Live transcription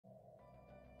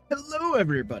Hello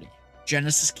everybody,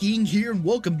 Genesis King here, and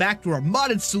welcome back to our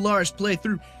modded Stellaris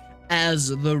playthrough as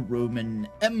the Roman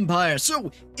Empire.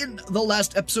 So, in the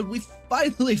last episode, we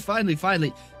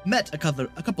finally met a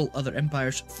couple other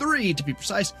empires, 3 to be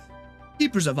precise,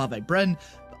 Keepers of Ave Bren,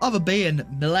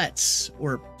 Avabaean Millets,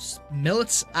 or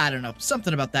Millets, I don't know,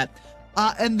 something about that.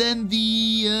 And then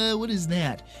the, what is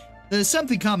that? The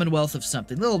something Commonwealth of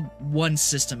something, little one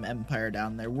system empire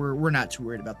down there. We're not too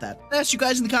worried about that. I asked you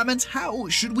guys in the comments, how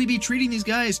should we be treating these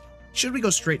guys? Should we go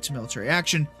straight to military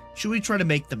action? Should we try to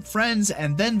make them friends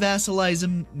and then vassalize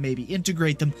them, maybe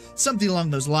integrate them, something along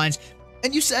those lines?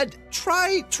 And you said,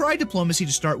 try diplomacy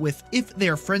to start with, if they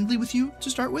are friendly with you to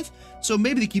start with. So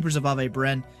maybe the Keepers of Ave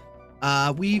Bren,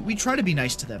 we try to be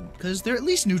nice to them, because they're at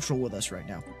least neutral with us right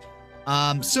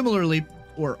now. Similarly,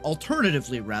 or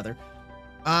alternatively rather,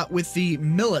 with the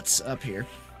millets up here,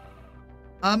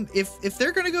 if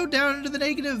they're gonna go down into the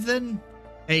negative, then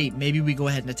hey, maybe we go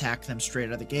ahead and attack them straight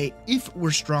out of the gate if we're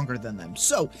stronger than them.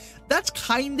 So that's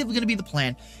kind of gonna be the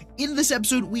plan. In this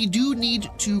episode, we do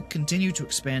need to continue to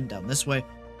expand down this way.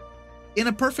 In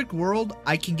a perfect world,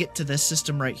 I can get to this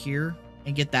system right here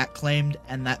and get that claimed,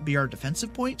 and that be our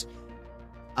defensive point.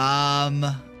 And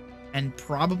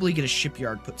probably get a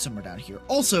shipyard put somewhere down here.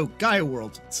 Also, Gaia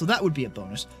World, so that would be a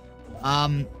bonus.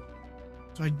 So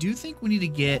I do think we need to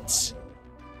get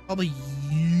probably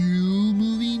you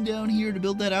moving down here to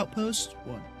build that outpost.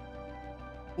 1,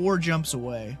 4 jumps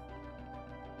away.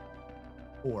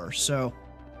 4. So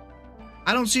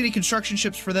I don't see any construction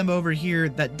ships for them over here.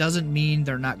 That doesn't mean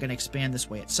they're not going to expand this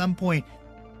way at some point.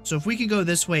 So if we can go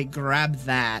this way, grab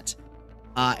that,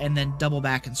 and then double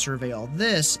back and survey all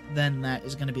this, then that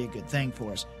is going to be a good thing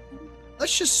for us.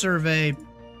 Let's just survey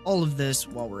all of this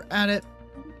while we're at it.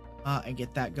 And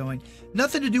get that going.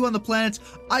 Nothing to do on the planets.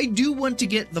 I do want to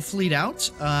get the fleet out.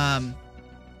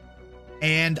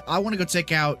 And I want to go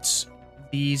take out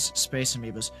these space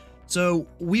amoebas. So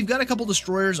we've got a couple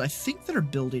destroyers, I think, that are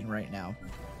building right now.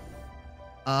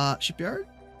 Shipyard?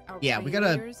 Yeah, we got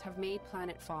have made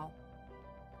planetfall.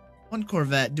 1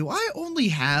 Corvette. Do I only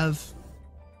have...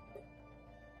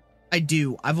 I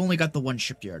do. I've only got the 1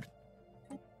 shipyard.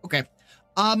 Okay.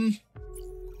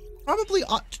 Probably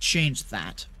ought to change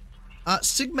that.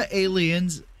 Sigma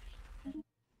aliens.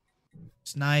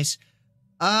 It's nice.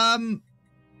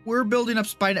 We're building up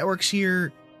spy networks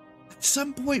here. At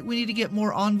some point, we need to get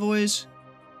more envoys.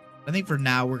 I think for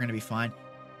now, we're going to be fine.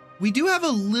 We do have a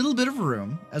little bit of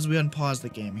room, as we unpause the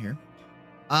game here,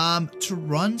 to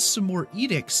run some more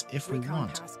edicts if we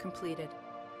want. Completed.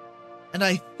 And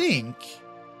I think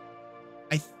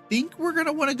we're going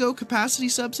to want to go capacity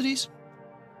subsidies.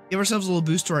 Give ourselves a little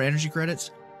boost to our energy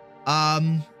credits.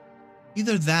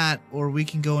 Either that, or we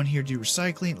can go in here, do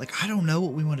recycling. Like, I don't know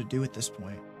what we want to do at this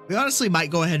point. We honestly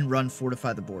might go ahead and run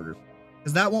Fortify the Border,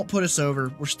 because that won't put us over.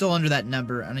 We're still under that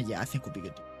number, and yeah, I think we'll be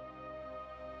good.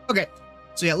 Okay,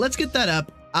 so yeah, let's get that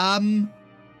up.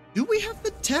 Do we have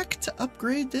the tech to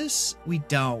upgrade this? We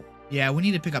don't. Yeah, we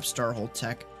need to pick up Starhold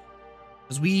tech,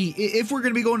 because if we're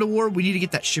going to be going to war, we need to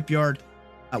get that shipyard.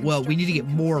 Well, we need to get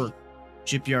more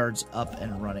shipyards up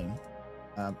and running.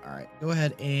 All right, go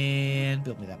ahead and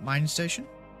build me that mining station.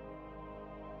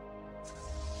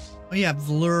 Oh yeah,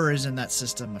 Vlur is in that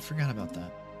system. I forgot about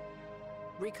that.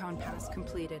 Recon pass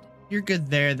completed. You're good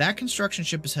there. That construction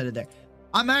ship is headed there.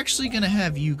 I'm actually gonna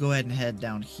have you go ahead and head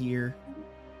down here.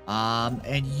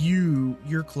 And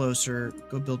you're closer.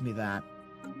 Go build me that.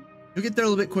 You'll get there a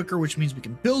little bit quicker, which means we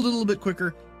can build a little bit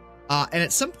quicker. And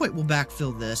at some point we'll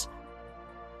backfill this.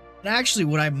 And actually,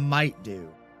 what I might do.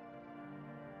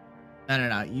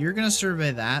 No. You're going to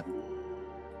survey that.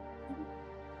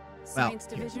 Well,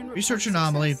 research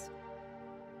anomaly.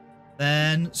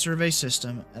 Then survey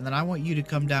system. And then I want you to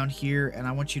come down here and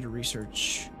I want you to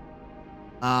research.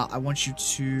 I want you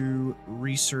to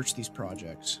research these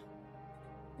projects.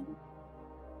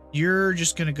 You're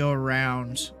just going to go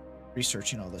around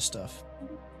researching all this stuff.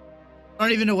 I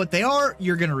don't even know what they are.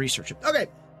 You're going to research it. Okay.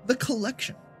 The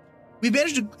collection. We've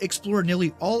managed to explore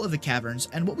nearly all of the caverns,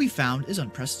 and what we found is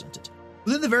unprecedented.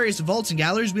 Within the various vaults and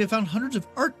galleries, we have found hundreds of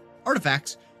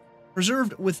artifacts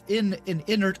preserved within an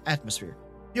inert atmosphere.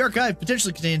 The archive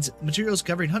potentially contains materials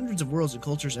covering hundreds of worlds and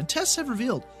cultures, and tests have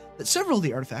revealed that several of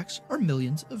the artifacts are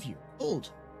millions of years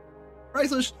old.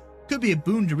 Priceless could be a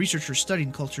boon to researchers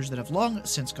studying cultures that have long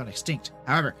since gone extinct.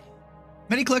 However,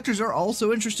 many collectors are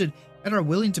also interested and are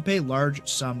willing to pay large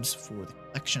sums for the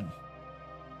collection.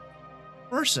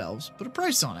 For ourselves, put a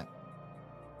price on it.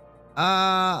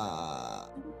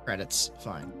 Credits,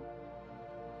 fine.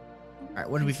 Alright,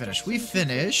 what did we finish? We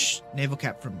finished naval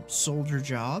cap from soldier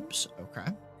jobs. Okay.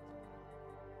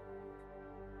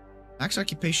 Max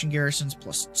occupation garrisons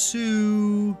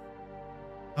 +2.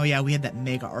 Oh yeah, we had that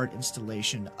mega art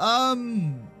installation.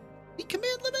 The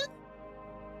command limit?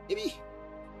 Maybe?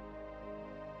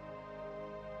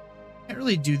 Can't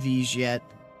really do these yet.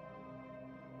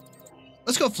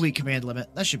 Let's go fleet command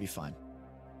limit. That should be fine.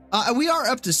 We are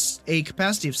up to a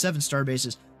capacity of 7 star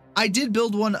bases. I did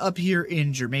build one up here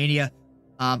in Germania.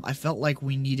 I felt like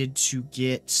we needed to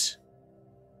get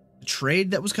the trade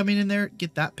that was coming in there,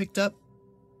 get that picked up.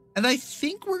 And I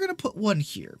think we're going to put one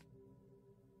here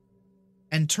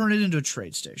and turn it into a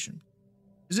trade station.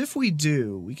 Because if we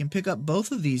do, we can pick up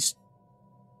both of these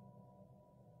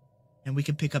and we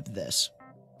can pick up this.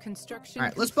 Construction All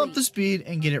right, let's bump the speed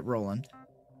and get it rolling.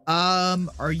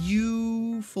 Are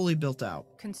you fully built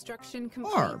out? Construction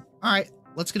complete. All right,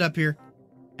 let's get up here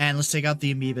and let's take out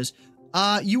the amoebas.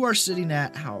 You are sitting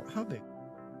at how big?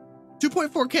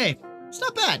 2.4K. It's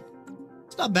not bad.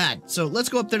 It's not bad. So let's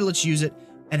go up there. Let's use it.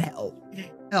 And hell,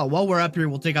 while we're up here,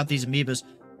 we'll take out these amoebas.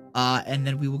 And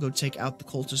then we will go take out the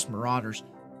cultist marauders.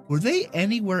 Were they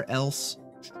anywhere else?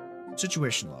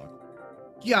 Situation log.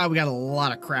 Yeah, we got a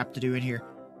lot of crap to do in here.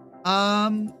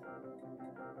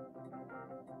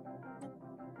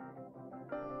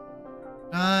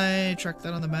 I track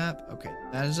that on the map. Okay,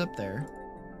 that is up there.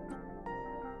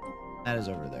 That is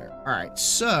over there. All right,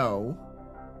 so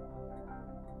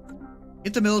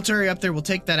get the military up there. We'll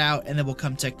take that out, and then we'll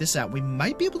come check this out. We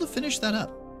might be able to finish that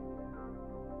up.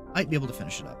 Might be able to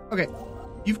finish it up. Okay,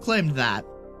 you've claimed that.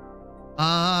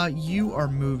 You are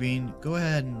moving. Go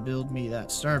ahead and build me that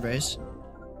starbase.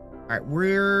 All right,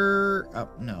 we're... Oh,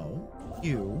 no.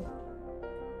 You.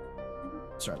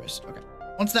 Starbase. Okay.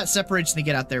 Once that separates and they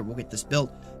get out there, we'll get this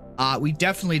built. We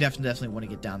definitely want to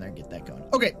get down there and get that going.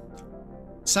 Okay.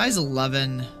 Size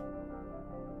 11.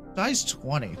 Size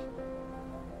 20.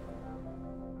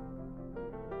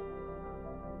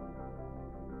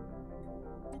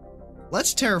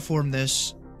 Let's terraform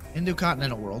this into a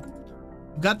continental world.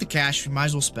 We've got the cash, we might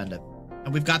as well spend it.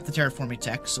 And we've got the terraforming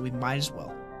tech, so we might as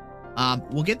well.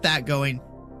 We'll get that going.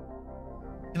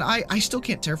 And I still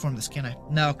can't terraform this, can I?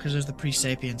 No, because there's the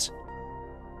pre-sapiens.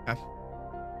 Okay.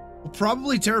 We'll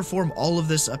probably terraform all of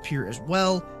this up here as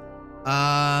well.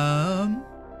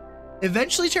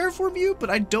 Eventually terraform you, but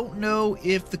I don't know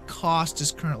if the cost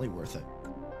is currently worth it.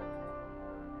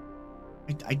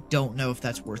 I don't know if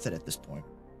that's worth it at this point.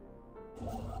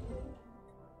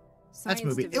 That's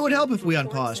moving. It would help if we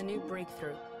unpaused.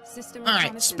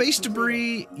 Alright, space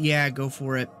debris. Yeah, go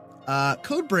for it.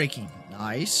 Code breaking.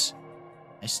 Nice.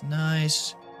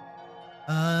 Nice.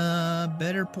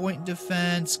 Better point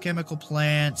defense. Chemical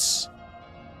plants.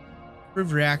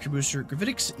 Improved reactor booster.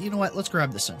 Gravitics. You know what? Let's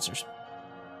grab the sensors.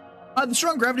 The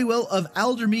strong gravity well of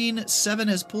Aldermine 7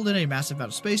 has pulled in a massive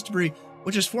amount of space debris,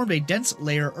 which has formed a dense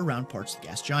layer around parts of the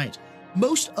gas giant.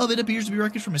 Most of it appears to be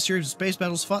wreckage from a series of space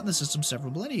battles fought in the system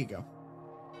several millennia ago.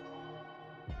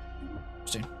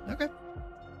 Interesting. Okay.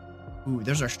 Ooh,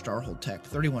 there's our Starhold tech.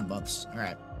 31 months.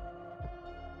 Alright.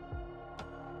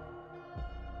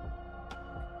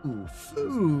 Ooh,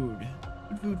 food.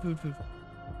 Food.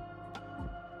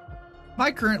 Am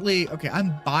I currently... Okay,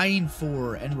 I'm buying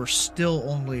 4, and we're still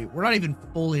only... We're not even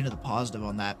fully into the positive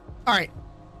on that. Alright.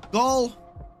 Goal.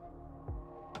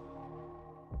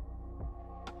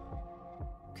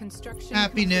 Construction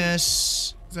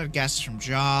happiness. Gases from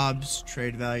jobs.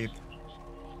 Trade value.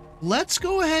 Let's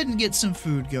go ahead and get some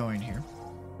food going here.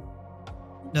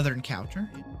 Another encounter.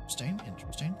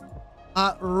 Interesting.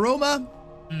 Roma.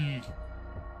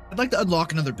 I'd like to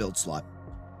unlock another build slot.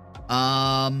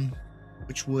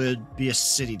 Which would be a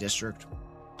city district.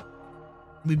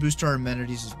 We boost our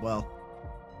amenities as well.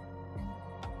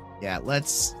 Yeah,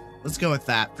 let's go with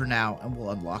that for now, and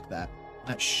we'll unlock that.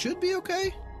 That should be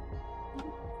okay.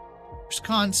 There's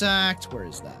contact. Where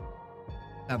is that?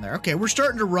 Down there. Okay, we're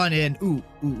starting to run in. Ooh,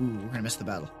 we're gonna miss the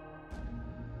battle.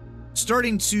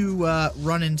 Starting to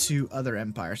run into other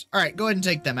empires. All right, go ahead and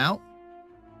take them out.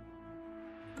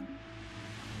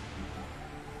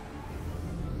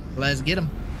 Let's get them.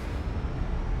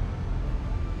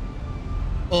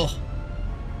 Oh,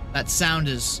 that sound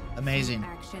is amazing.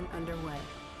 Action underway.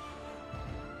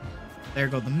 There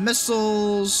go the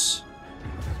missiles.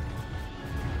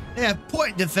 They have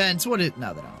point defense. What is...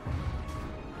 No, they don't.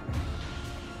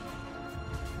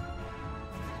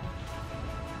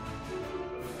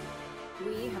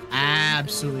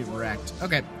 Absolutely wrecked.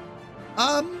 Okay.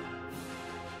 Are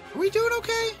we doing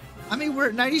okay? I mean, we're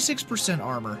at 96%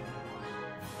 armor.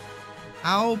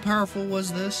 How powerful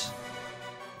was this?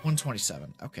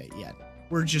 127. Okay, yeah.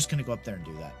 We're just gonna go up there and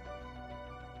do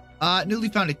that. Newly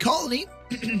founded colony.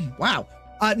 Wow.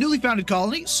 Newly founded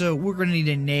colony, so we're going to need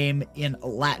a name in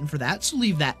Latin for that, so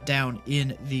leave that down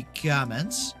in the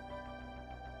comments.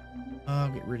 I'll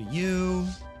get rid of you.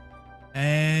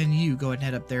 And you go ahead and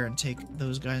head up there and take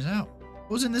those guys out.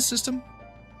 What was in this system?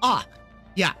 Ah,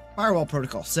 yeah, firewall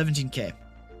protocol, 17K.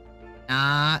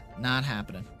 Not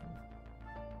happening.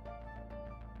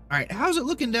 Alright, how's it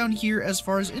looking down here as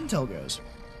far as intel goes?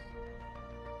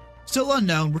 Still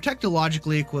unknown. We're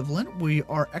technologically equivalent. We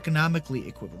are economically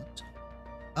equivalent.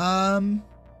 Okay.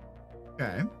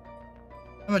 How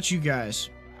about you guys?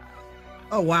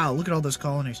 Oh, wow. Look at all those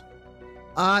colonies.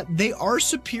 They are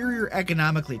superior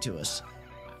economically to us.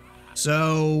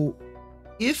 So,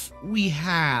 if we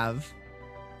have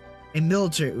a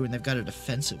military... Ooh, and they've got a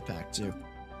defensive pact, too.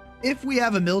 If we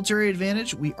have a military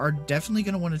advantage, we are definitely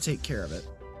going to want to take care of it.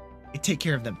 Take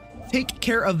care of them. Take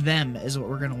care of them is what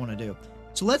we're going to want to do.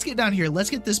 So let's get down here. Let's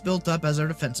get this built up as our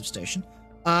defensive station.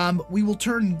 We will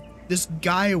turn this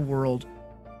Gaia world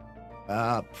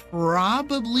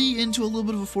probably into a little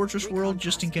bit of a fortress world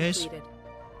just in case.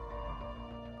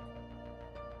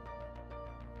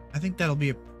 I think that'll be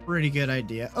a pretty good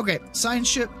idea. Okay, science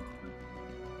ship.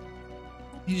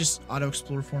 Can you just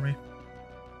auto-explore for me?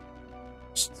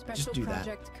 Just do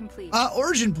that. Complete.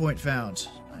 Origin point found.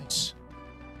 Nice.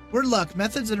 Word luck.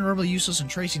 Methods that are normally useless in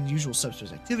tracing the usual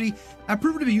subspace activity have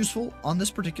proven to be useful on this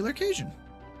particular occasion.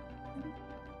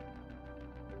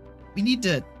 We need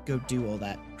to go do all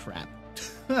that crap.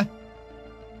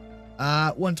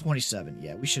 127.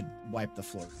 Yeah, we should wipe the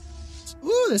floor.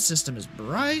 Ooh, this system is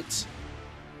bright.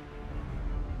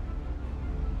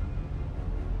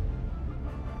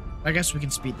 I guess we can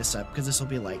speed this up because this will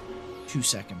be like 2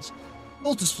 seconds.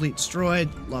 Cultist fleet destroyed.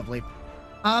 Lovely.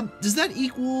 Does that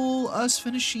equal us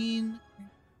finishing?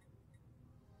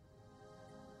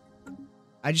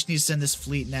 I just need to send this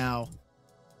fleet now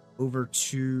over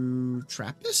to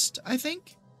Trappist, I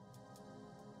think.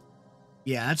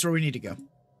 Yeah, that's where we need to go.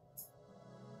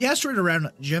 The asteroid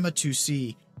around Gemma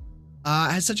 2C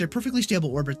has such a perfectly stable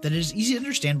orbit that it is easy to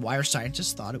understand why our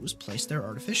scientists thought it was placed there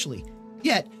artificially.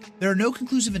 Yet, there are no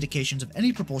conclusive indications of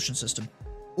any propulsion system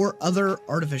or other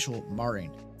artificial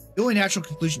marring. The only natural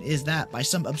conclusion is that, by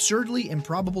some absurdly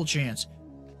improbable chance,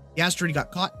 the asteroid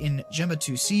got caught in Gemma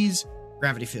 2C's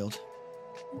gravity field.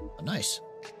 Oh, nice.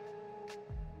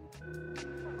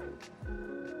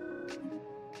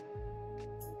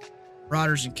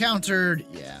 Marauders encountered.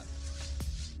 Yeah.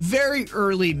 Very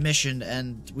early mission,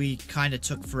 and we kind of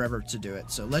took forever to do it.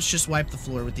 So let's just wipe the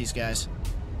floor with these guys.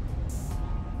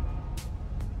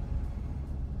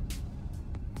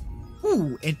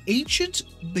 Ooh, an ancient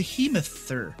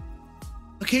behemoth.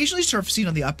 Occasionally surfacing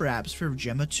on the upper atmosphere of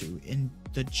Gemma 2 in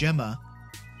the Gemma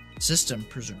system,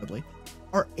 presumably,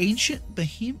 are ancient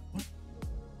behemoth.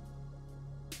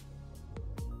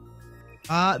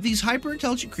 These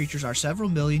hyper-intelligent creatures are several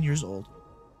million years old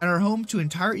and are home to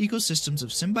entire ecosystems of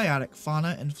symbiotic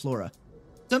fauna and flora.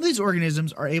 Some of these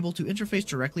organisms are able to interface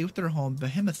directly with their home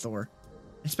behemothor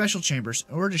in special chambers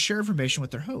in order to share information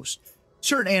with their host.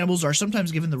 Certain animals are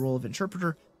sometimes given the role of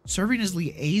interpreter, serving as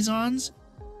liaisons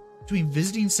between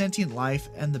visiting sentient life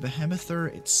and the behemothor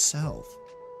itself.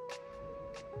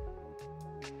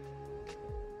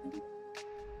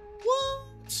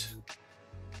 What?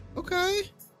 Okay.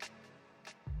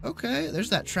 Okay,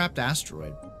 there's that trapped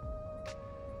asteroid.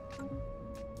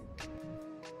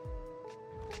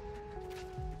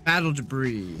 Battle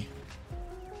debris.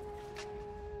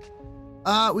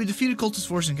 We defeated cultist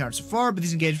force encountered so far, but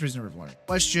these engagements never learned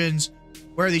questions.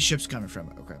 Where are these ships coming from?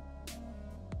 Okay.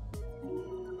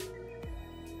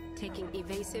 Taking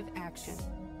evasive action.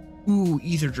 Ooh,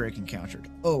 Ether Drake encountered.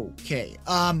 Okay.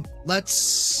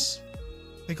 Let's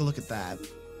take a look at that.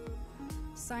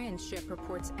 Science ship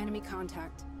reports enemy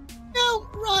contact. No,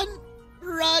 run!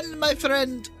 Run, my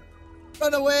friend!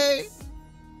 Run away!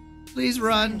 Please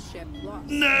run. Science ship lost.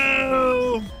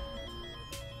 No!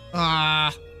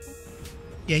 Ah.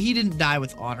 Yeah, he didn't die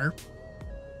with honor.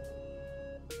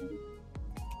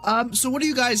 So what do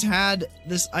you guys had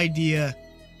this idea?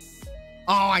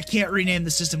 Oh, I can't rename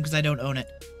the system because I don't own it.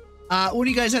 What do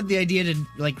you guys had the idea to,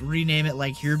 like, rename it,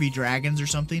 like, Here Be Dragons or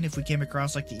something if we came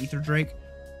across, like, the Ether Drake?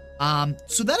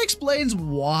 So that explains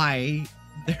why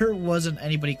there wasn't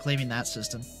anybody claiming that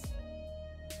system.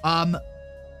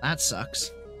 That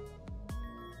sucks.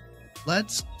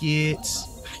 Let's get...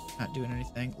 Not doing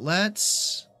anything.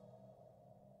 Let's...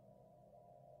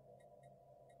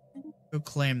 go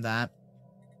claim that.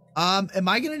 Am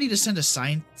I gonna need to send a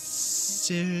science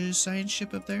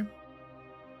ship up there?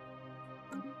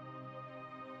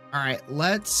 Alright,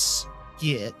 let's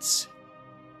get...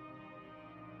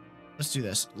 Let's do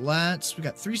this. We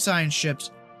got 3 science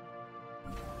ships.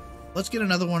 let's get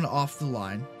another one off the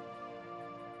line.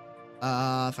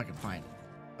 If I can find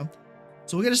it.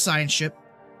 So we'll get a science ship.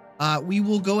 We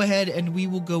will go ahead and we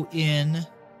will go in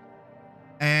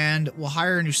and we'll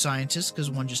hire a new scientist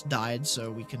because one just died,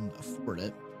 so we can afford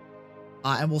it.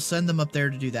 And we'll send them up there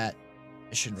to do that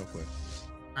mission real quick.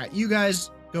 All right, you guys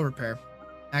go repair.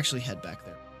 Actually, head back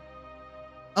there.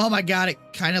 Oh my god, it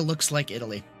kind of looks like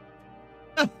Italy.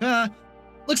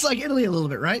 Looks like Italy a little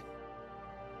bit, right?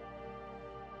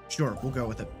 Sure, we'll go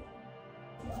with it.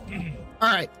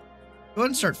 All right, go ahead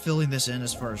and start filling this in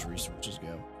as far as resources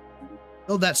go.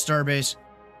 Build that starbase,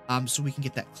 so we can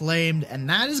get that claimed, and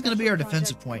that is going to be our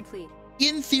defensive point. Complete.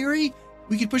 In theory,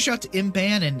 we could push out to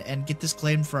Impan and get this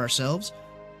claimed for ourselves.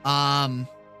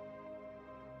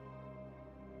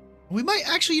 We might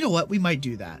actually, you know what? We might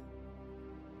do that.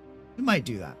 We might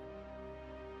do that.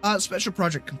 Special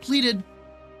project completed.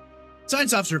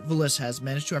 Science officer Vassals has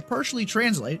managed to partially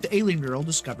translate the alien mural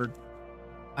discovered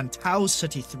on Tau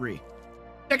Ceti 3.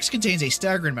 Text contains a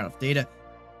staggering amount of data,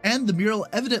 and the mural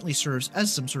evidently serves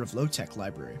as some sort of low-tech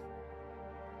library.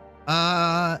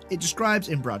 It describes,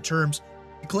 in broad terms,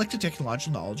 the collective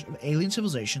technological knowledge of alien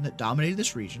civilization that dominated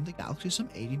this region of the galaxy some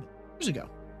 80 million years ago.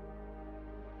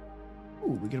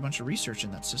 Ooh, we get a bunch of research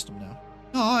in that system now.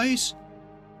 Nice!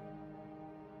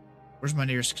 Where's my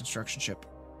nearest construction ship?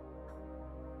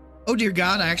 Oh dear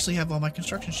god, I actually have all my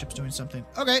construction ships doing something.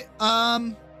 Okay,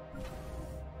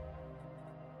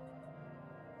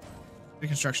 the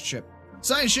construction ship.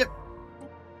 Science ship!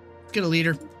 Let's get a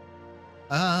leader.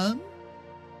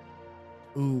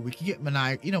 Ooh, we can get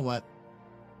Maniac. You know what?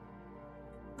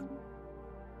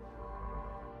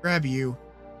 Grab you.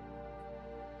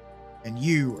 And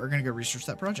you are gonna go research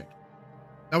that project.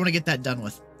 I want to get that done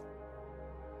with.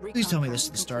 Please tell me this is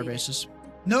the star bases.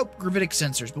 Nope, gravitic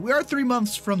sensors, but we are 3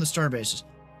 months from the star bases.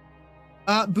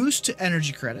 Boost to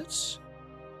energy credits.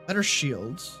 Better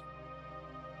shields.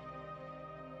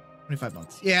 25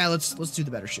 months. Yeah, let's do the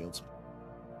better shields.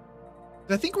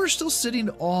 I think we're still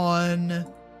sitting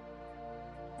on...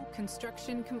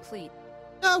 Construction complete.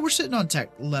 No, we're sitting on tech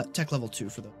level 2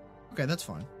 for the... Okay, that's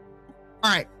fine.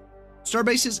 Alright. Star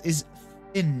bases is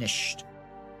finished.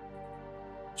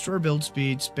 Store build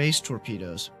speed, space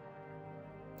torpedoes.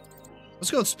 Let's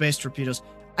go with space torpedoes.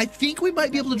 I think we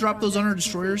might be able to drop those on our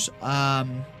destroyers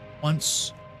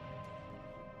once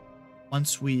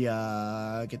we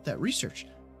get that research.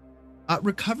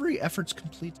 Recovery efforts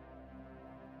complete.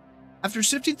 After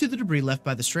sifting through the debris left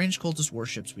by the strange cultist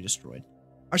warships we destroyed,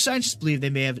 our scientists believe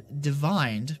they may have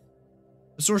divined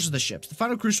the source of the ships. The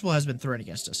final crucible has been thrown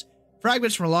against us.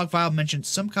 Fragments from a log file mentioned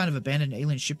some kind of abandoned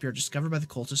alien shipyard discovered by the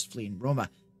cultists fleeing Roma.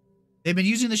 They've been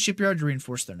using the shipyard to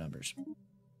reinforce their numbers.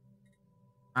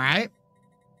 Alright.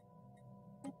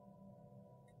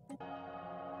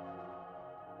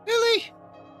 Really?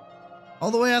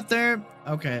 All the way out there?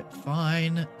 Okay,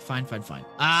 fine. Fine.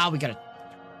 We gotta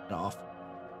turn it off.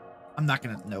 I'm not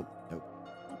gonna... Nope.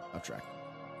 Off track.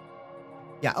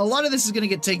 Yeah, a lot of this is gonna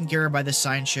get taken care of by this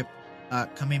science ship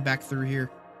coming back through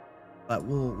here. But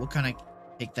we'll kind of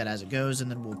take that as it goes, and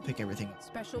then we'll pick everything up.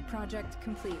 Special project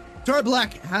complete.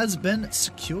 Tributaries has been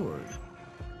secured.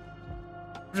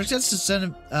 Project sets to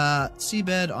send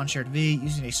seabed on shared V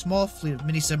using a small fleet of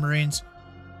mini-submarines.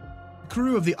 The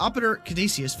crew of the Operator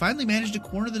Caduceus finally managed to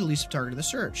corner the elusive target of the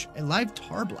search, a live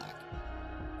Tarblack.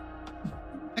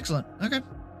 Excellent. Okay.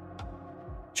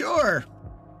 Sure.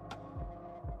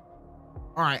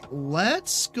 Alright,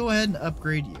 let's go ahead and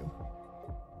upgrade you.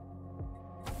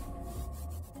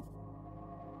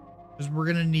 Because we're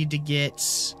going to need to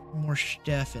get more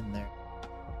stuff in there.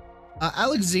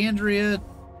 Alexandria,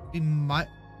 we might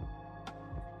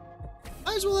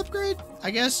as well upgrade, I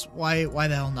guess. Why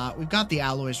the hell not? We've got the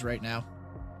alloys right now.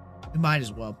 We might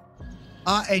as well.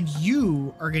 And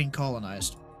you are getting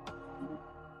colonized.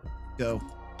 Go.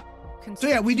 So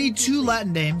yeah, we need 2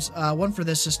 Latin names. One for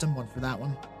this system, one for that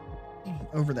one.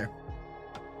 Over there.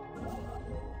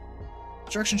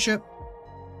 Construction ship.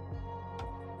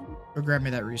 Go grab me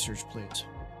that research, please.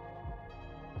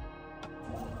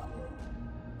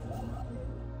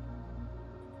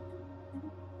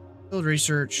 Build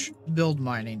research, build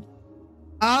mining.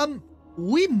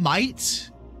 We might,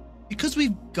 because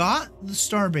we've got the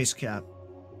starbase cap,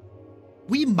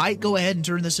 we might go ahead and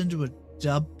turn this into a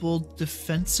double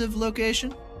defensive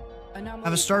location.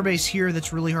 Have a starbase here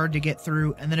that's really hard to get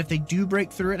through, and then if they do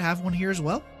break through it, have one here as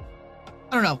well.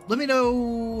 I don't know. Let me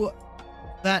know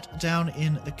that down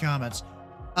in the comments.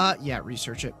 Yeah,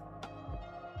 research it.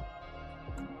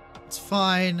 It's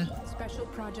fine. Special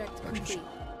project complete.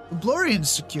 Blorian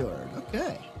secured.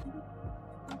 Okay.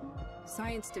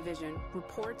 Science Division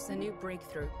reports a new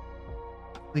breakthrough.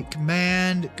 Fleet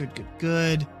command. Good, good,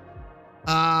 good.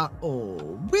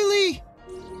 Oh, really?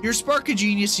 You're a spark of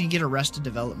genius and you get arrested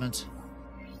development.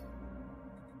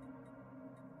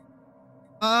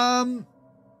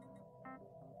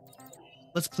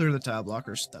 Let's clear the tile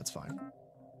blockers. That's fine.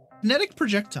 Kinetic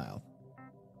projectile.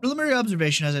 Preliminary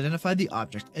observation has identified the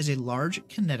object as a large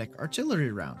kinetic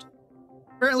artillery round.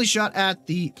 Apparently shot at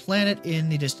the planet in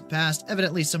the distant past.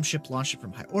 Evidently, some ship launched it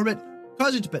from high orbit,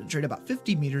 causing it to penetrate about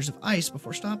 50 meters of ice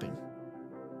before stopping.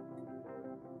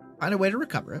 Find a way to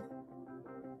recover it.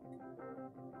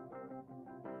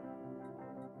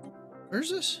 Where's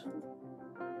this?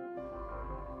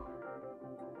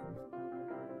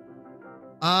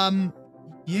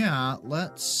 Yeah,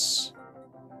 let's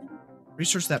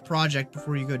research that project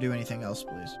before you go do anything else,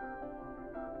 please.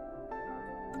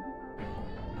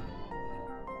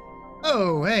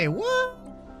 Oh, hey, what?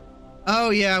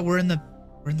 Oh yeah, we're in the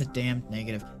damned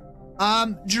negative.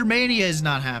 Germania is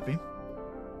not happy.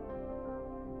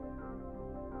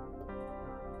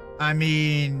 I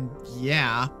mean,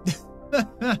 yeah.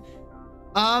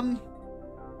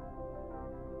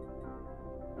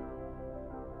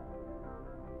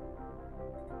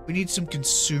 We need some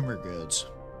consumer goods.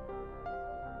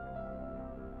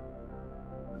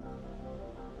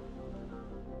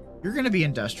 You're going to be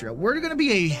industrial. We're going to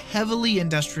be a heavily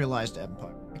industrialized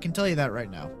empire. I can tell you that right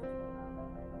now.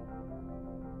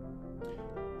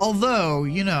 Although,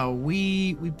 you know,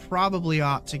 we probably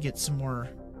ought to get some more.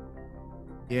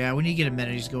 Yeah, we need to get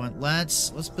amenities going. Let's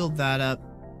build that up.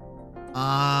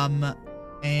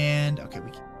 And okay, we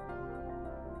can.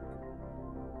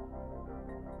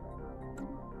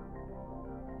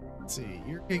 Let's see.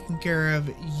 You're taking care of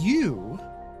you.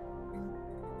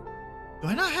 Do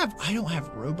I not have... I don't have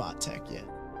robot tech yet.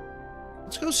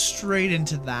 Let's go straight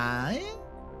into that.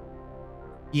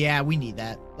 Yeah, we need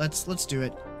that. Let's do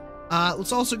it.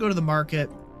 Let's also go to the market.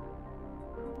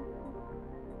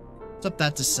 Let's up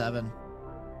that to 7.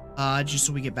 Just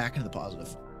so we get back into the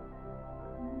positive.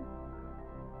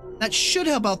 That should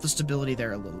help out the stability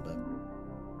there a little bit.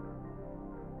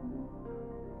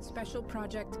 Special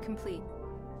project complete.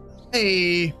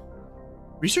 Hey.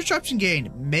 Research option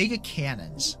gained. Mega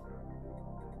cannons.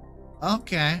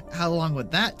 Okay, how long would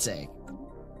that take?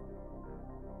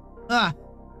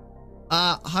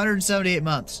 178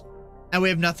 months. And we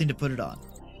have nothing to put it on.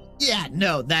 Yeah,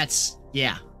 no, that's...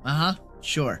 Yeah,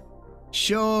 sure.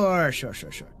 Sure.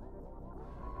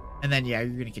 And then, yeah,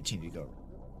 you're gonna continue to go.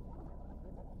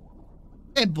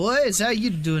 Hey, boys, how you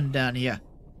doing down here?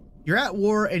 You're at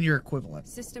war and you're equivalent.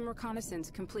 System reconnaissance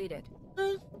completed.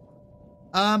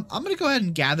 I'm gonna go ahead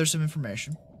and gather some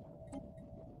information.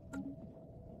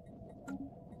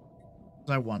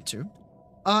 I want to.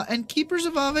 And Keepers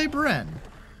of Ave Bren.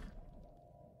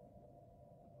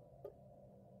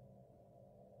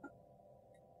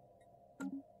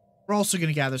 We're also going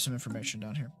to gather some information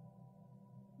down here.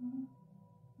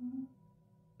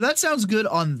 That sounds good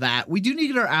on that. We do need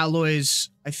to get our alloys,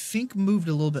 I think, moved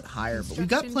a little bit higher, but we've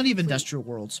got plenty of industrial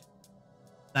worlds.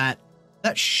 That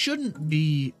shouldn't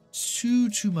be too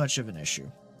much of an issue.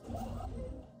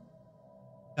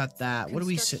 Got that. What are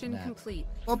we sitting at?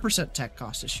 12% tech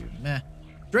cost issue. Meh.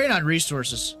 Drain on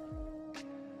resources.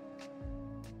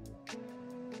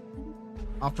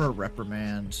 Offer a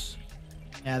reprimand.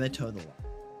 Yeah, they towed the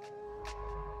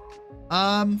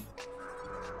line.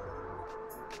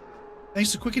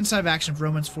 Thanks to quick and decisive action of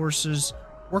Roman's forces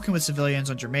working with civilians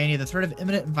on Germania, the threat of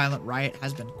imminent and violent riot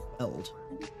has been quelled.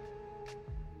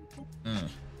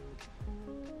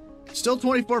 Still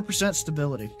 24%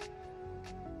 stability.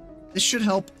 This should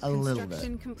help a little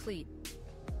bit. Complete.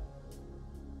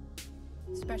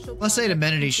 Special Plus 8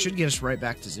 amenities should get us right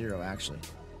back to 0, actually.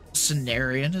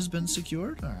 Cenarian has been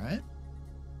secured. Alright.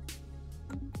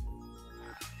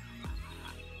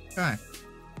 Okay.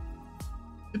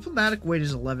 Diplomatic weight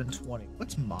is 1120.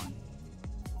 What's mine?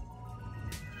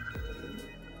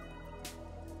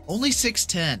 Only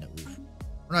 610. Oof.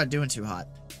 We're not doing too hot.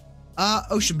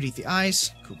 Ocean beneath the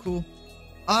ice. Cool.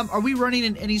 Are we running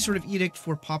in any sort of edict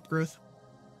for pop growth?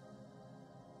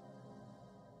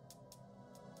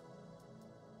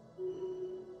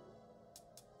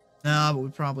 No, but we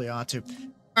probably ought to.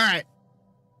 Alright.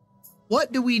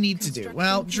 What do we need to do?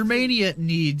 Well, Germania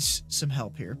needs some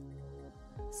help here.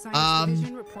 Science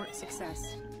division report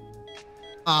success.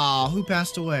 Who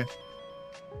passed away?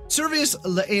 Servius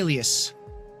Laelius.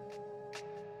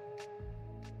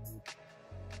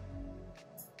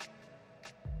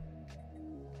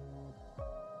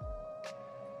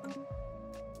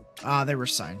 They were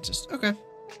scientists. Okay.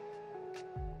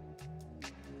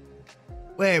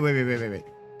 Wait.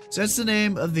 So that's the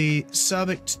name of the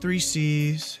Subic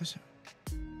 3Cs.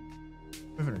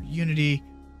 Unity.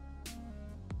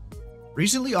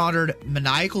 Recently honored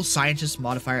maniacal scientist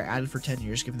modifier added for 10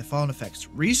 years, giving the following effects.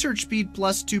 Research speed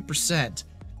plus 2%.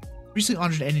 Recently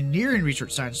honored engineering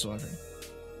research scientist modifier.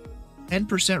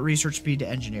 10% research speed to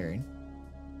engineering.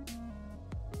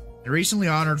 And recently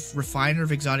honored refiner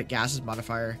of exotic gases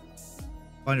modifier.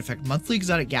 Following effect. Monthly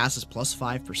exotic gases plus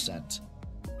 5%.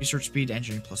 Research speed to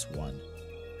engineering plus 1.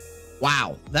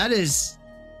 Wow. That is...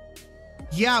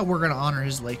 Yeah, we're going to honor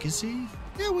his legacy.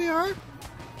 Yeah, we are.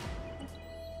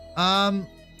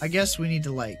 I guess we need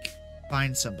to, like,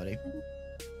 find somebody.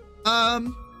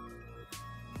 Go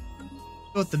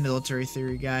with the military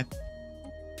theory guy.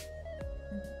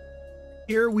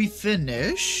 Here we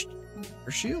finished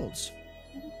our shields.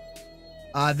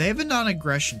 They have a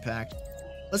non-aggression pact.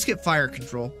 Let's get fire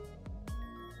control.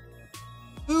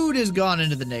 Food has gone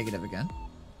into the negative again.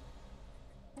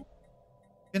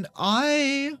 And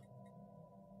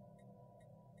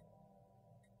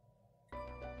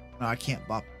No, I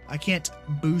can't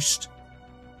boost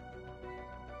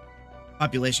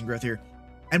population growth here.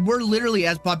 And we're literally,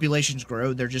 as populations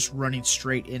grow, they're just running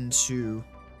straight into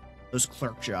those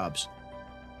clerk jobs.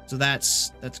 So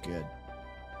that's good.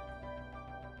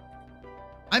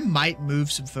 I might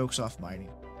move some folks off mining.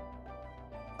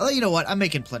 Oh, you know what? I'm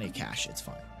making plenty of cash. It's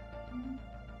fine.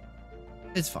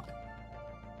 It's fine.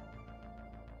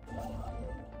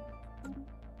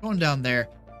 Going down there.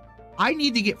 I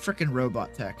need to get frickin'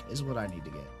 robot tech is what I need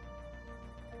to get.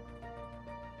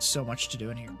 So much to do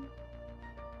in here.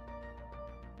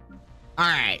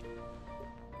 Alright.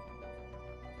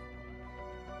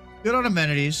 Good on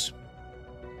amenities.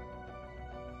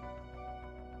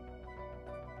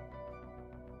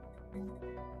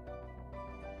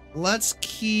 Let's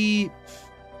keep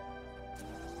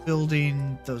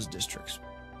building those districts.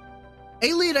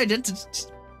 Alien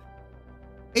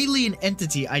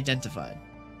entity identified.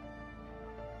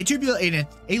 A tubular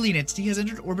alien entity has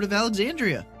entered orbit of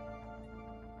Alexandria.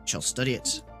 Shall study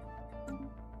it.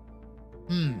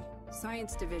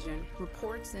 Science Division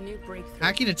reports a new breakthrough.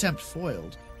 Hacking attempt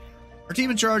foiled. Our team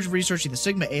in charge of researching the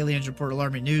Sigma aliens report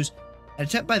alarming news. An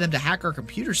attempt by them to hack our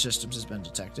computer systems has been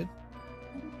detected.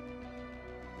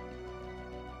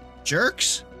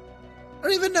 Jerks? I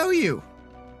don't even know you.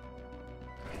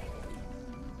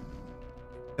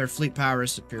 Their fleet power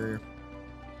is superior.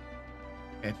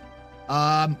 Okay.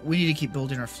 We need to keep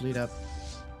building our fleet up.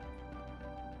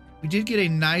 We did get a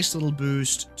nice little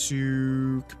boost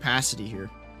to capacity here.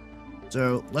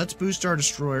 So let's boost our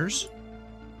destroyers.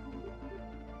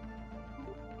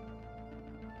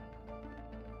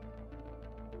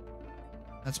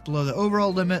 That's below the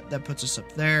overall limit. That puts us up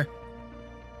there.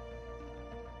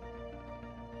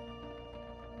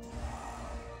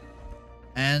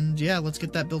 And yeah, let's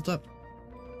get that built up.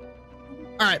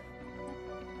 All right.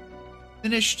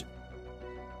 Finished.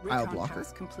 Pile blocker.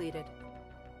 Completed.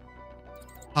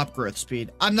 Pop growth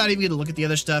speed. I'm not even going to look at the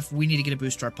other stuff. We need to get a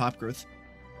boost to our pop growth.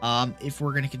 If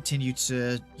we're going to continue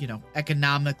to, you know,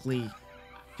 economically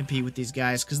compete with these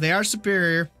guys, because they are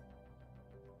superior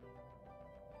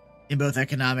in both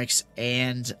economics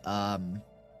and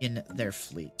in their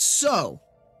fleet. So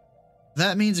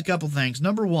that means a couple things.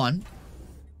 Number one,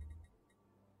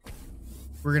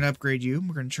 we're going to upgrade you.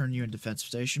 We're going to turn you in defensive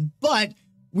station, but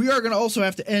we are going to also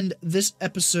have to end this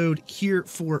episode here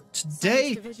for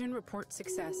today. Division report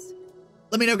success.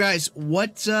 Let me know, guys,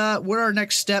 what are our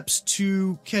next steps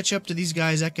to catch up to these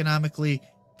guys economically,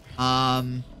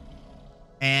 and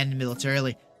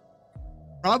militarily.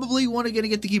 Probably going to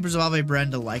get the Keepers of Ave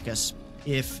Bren to like us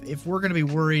if we're going to be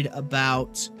worried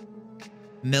about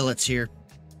millets here.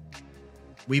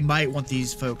 We might want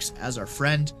these folks as our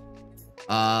friend.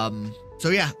 So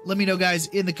yeah, let me know, guys,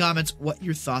 in the comments what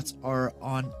your thoughts are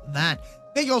on that.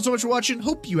 Thank you all so much for watching.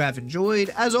 Hope you have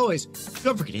enjoyed. As always,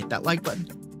 don't forget to hit that like button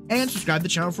and subscribe to the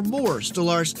channel for more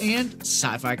Stellaris and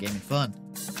sci-fi gaming fun.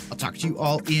 I'll talk to you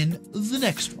all in the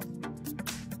next one.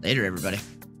 Later, everybody.